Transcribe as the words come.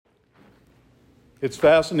It's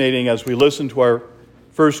fascinating as we listen to our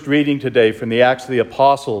first reading today from the Acts of the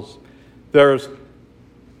Apostles. There's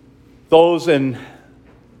those in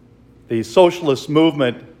the socialist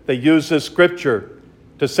movement that use this scripture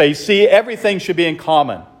to say, see, everything should be in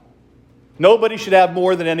common. Nobody should have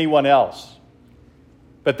more than anyone else.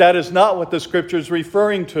 But that is not what the scripture is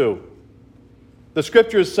referring to. The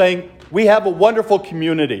scripture is saying we have a wonderful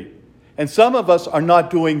community, and some of us are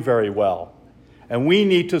not doing very well, and we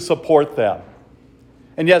need to support them.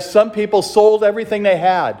 And yes, some people sold everything they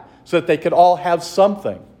had so that they could all have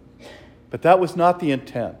something. But that was not the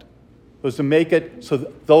intent. It was to make it so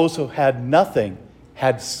that those who had nothing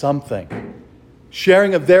had something.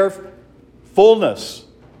 Sharing of their fullness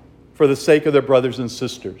for the sake of their brothers and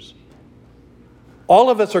sisters. All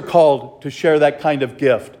of us are called to share that kind of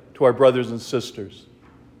gift to our brothers and sisters.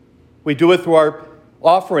 We do it through our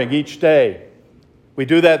offering each day. We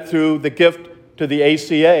do that through the gift to the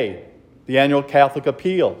ACA, the Annual Catholic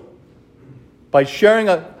Appeal, by sharing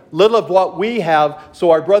a little of what we have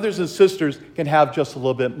so our brothers and sisters can have just a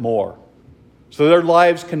little bit more, so their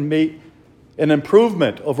lives can make an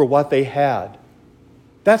improvement over what they had.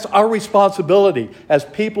 That's our responsibility as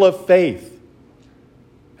people of faith,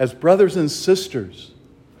 as brothers and sisters.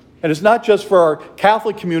 And it's not just for our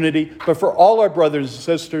Catholic community, but for all our brothers and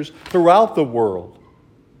sisters throughout the world,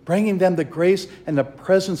 bringing them the grace and the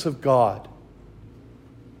presence of God.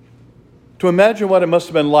 To imagine what it must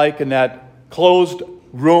have been like in that closed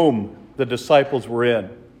room the disciples were in,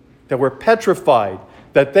 that were petrified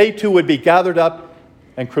that they too would be gathered up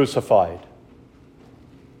and crucified.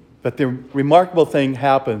 But the remarkable thing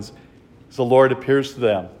happens as the Lord appears to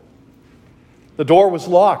them. The door was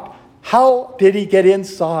locked. How did he get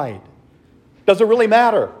inside? Does it really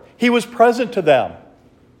matter? He was present to them.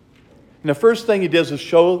 And the first thing he does is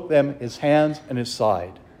show them his hands and his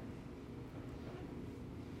side.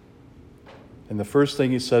 And the first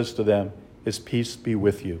thing he says to them is, peace be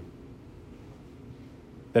with you.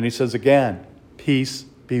 Then he says again, peace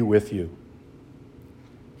be with you.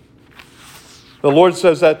 The Lord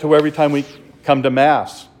says that to every time we come to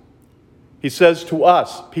Mass. He says to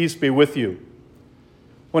us, peace be with you.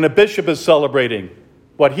 When a bishop is celebrating,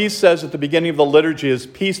 what he says at the beginning of the liturgy is,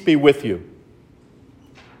 peace be with you.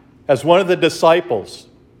 As one of the disciples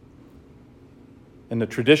in the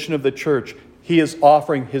tradition of the church, he is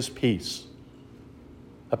offering his peace.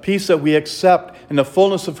 A peace that we accept in the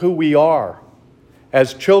fullness of who we are.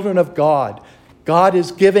 As children of God, God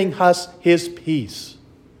is giving us his peace.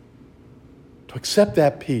 To accept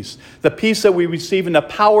that peace, the peace that we receive in the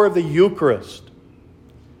power of the Eucharist.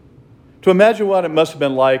 To imagine what it must have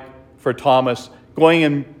been like for Thomas going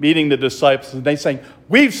and meeting the disciples and they saying,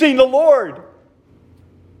 we've seen the Lord.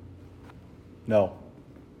 No,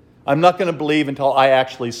 I'm not going to believe until I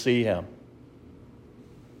actually see him.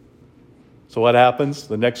 So what happens?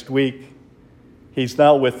 The next week, he's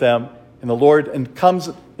now with them, and the Lord comes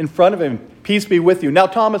in front of him. Peace be with you. Now,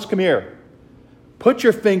 Thomas, come here. Put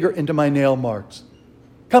your finger into my nail marks.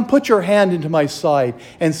 Come, put your hand into my side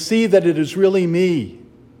and see that it is really me.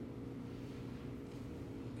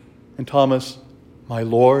 And Thomas, my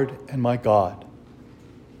Lord and my God.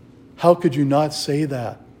 How could you not say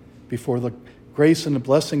that before the grace and the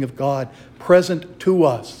blessing of God present to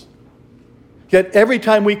us? Yet every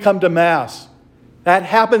time we come to Mass, that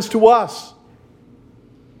happens to us.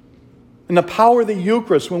 In the power of the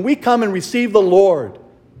Eucharist, when we come and receive the Lord,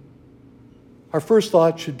 our first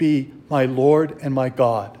thought should be, my Lord and my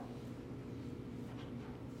God.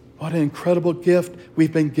 What an incredible gift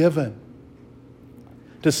we've been given.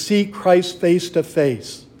 To see Christ face to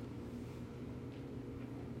face.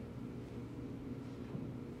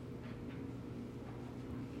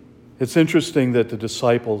 It's interesting that the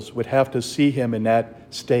disciples would have to see him in that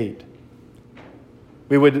state.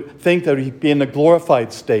 We would think that he'd be in a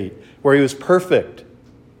glorified state where he was perfect.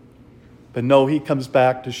 But no, he comes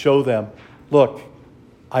back to show them, look,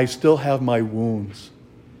 I still have my wounds.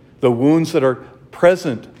 The wounds that are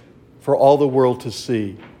present for all the world to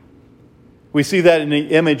see. We see that in the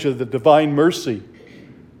image of the divine mercy.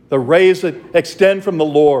 The rays that extend from the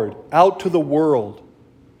Lord out to the world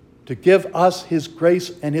to give us his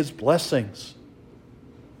grace and his blessings.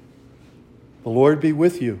 The Lord be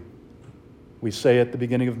with you, we say at the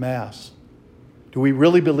beginning of Mass. Do we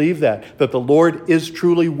really believe that? That the Lord is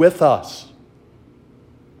truly with us?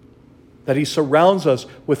 That he surrounds us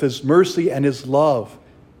with his mercy and his love?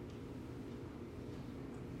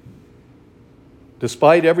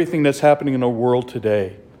 Despite everything that's happening in our world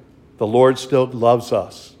today, the Lord still loves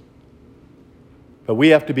us. But we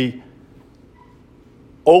have to be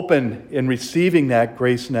open in receiving that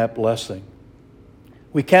grace and that blessing.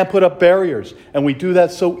 We can't put up barriers, and we do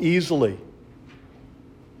that so easily.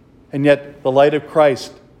 And yet the light of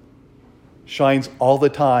Christ shines all the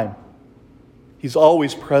time. He's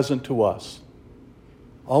always present to us.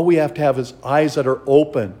 All we have to have is eyes that are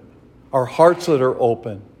open, our hearts that are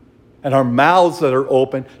open, and our mouths that are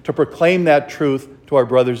open to proclaim that truth to our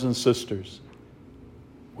brothers and sisters.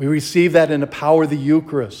 We receive that in the power of the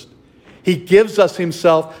Eucharist. He gives us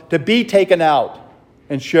himself to be taken out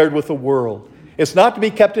and shared with the world. It's not to be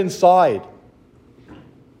kept inside. And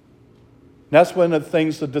that's one of the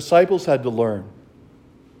things the disciples had to learn.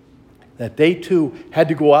 That they too had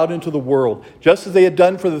to go out into the world, just as they had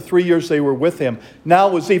done for the 3 years they were with him. Now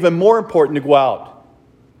it was even more important to go out.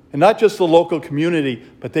 And not just the local community,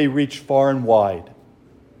 but they reached far and wide.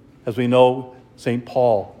 As we know, St.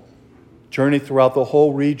 Paul journeyed throughout the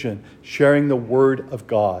whole region, sharing the word of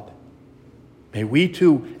God. May we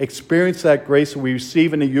too experience that grace that we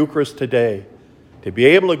receive in the Eucharist today, to be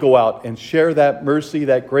able to go out and share that mercy,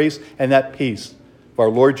 that grace, and that peace of our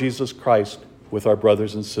Lord Jesus Christ with our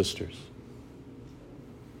brothers and sisters.